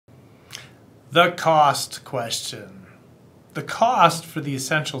The cost question. The cost for the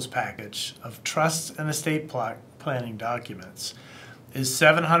essentials package of trusts and estate planning documents is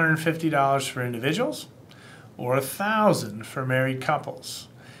 $750 for individuals or $1,000 for married couples.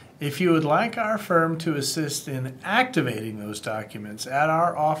 If you would like our firm to assist in activating those documents at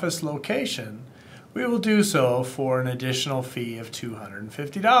our office location, we will do so for an additional fee of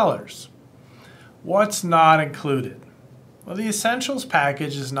 $250. What's not included? Well, the essentials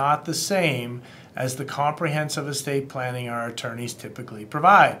package is not the same as the comprehensive estate planning our attorneys typically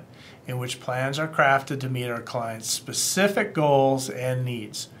provide, in which plans are crafted to meet our clients' specific goals and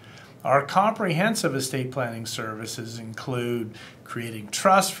needs. Our comprehensive estate planning services include creating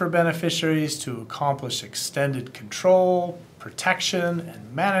trusts for beneficiaries to accomplish extended control, protection,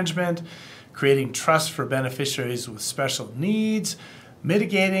 and management, creating trusts for beneficiaries with special needs,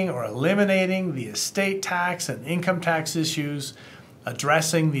 mitigating or eliminating the estate tax and income tax issues,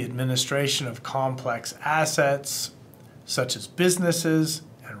 addressing the administration of complex assets such as businesses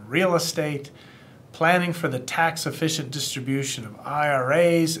and real estate, planning for the tax-efficient distribution of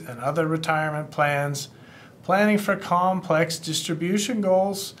IRAs and other retirement plans, planning for complex distribution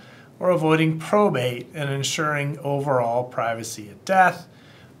goals, or avoiding probate and ensuring overall privacy at death,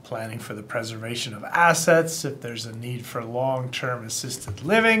 planning for the preservation of assets if there's a need for long-term assisted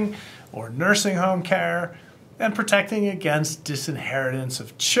living or nursing home care, and protecting against disinheritance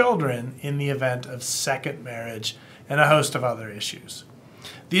of children in the event of second marriage and a host of other issues.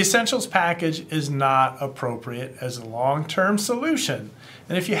 The Essentials package is not appropriate as a long-term solution,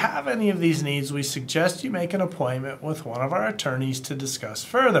 and if you have any of these needs, we suggest you make an appointment with one of our attorneys to discuss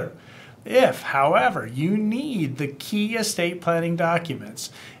further. If, however, you need the key estate planning documents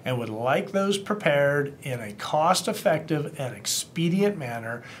and would like those prepared in a cost-effective and expedient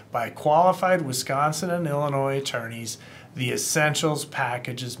manner by qualified Wisconsin and Illinois attorneys, the Essentials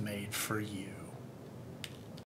package is made for you.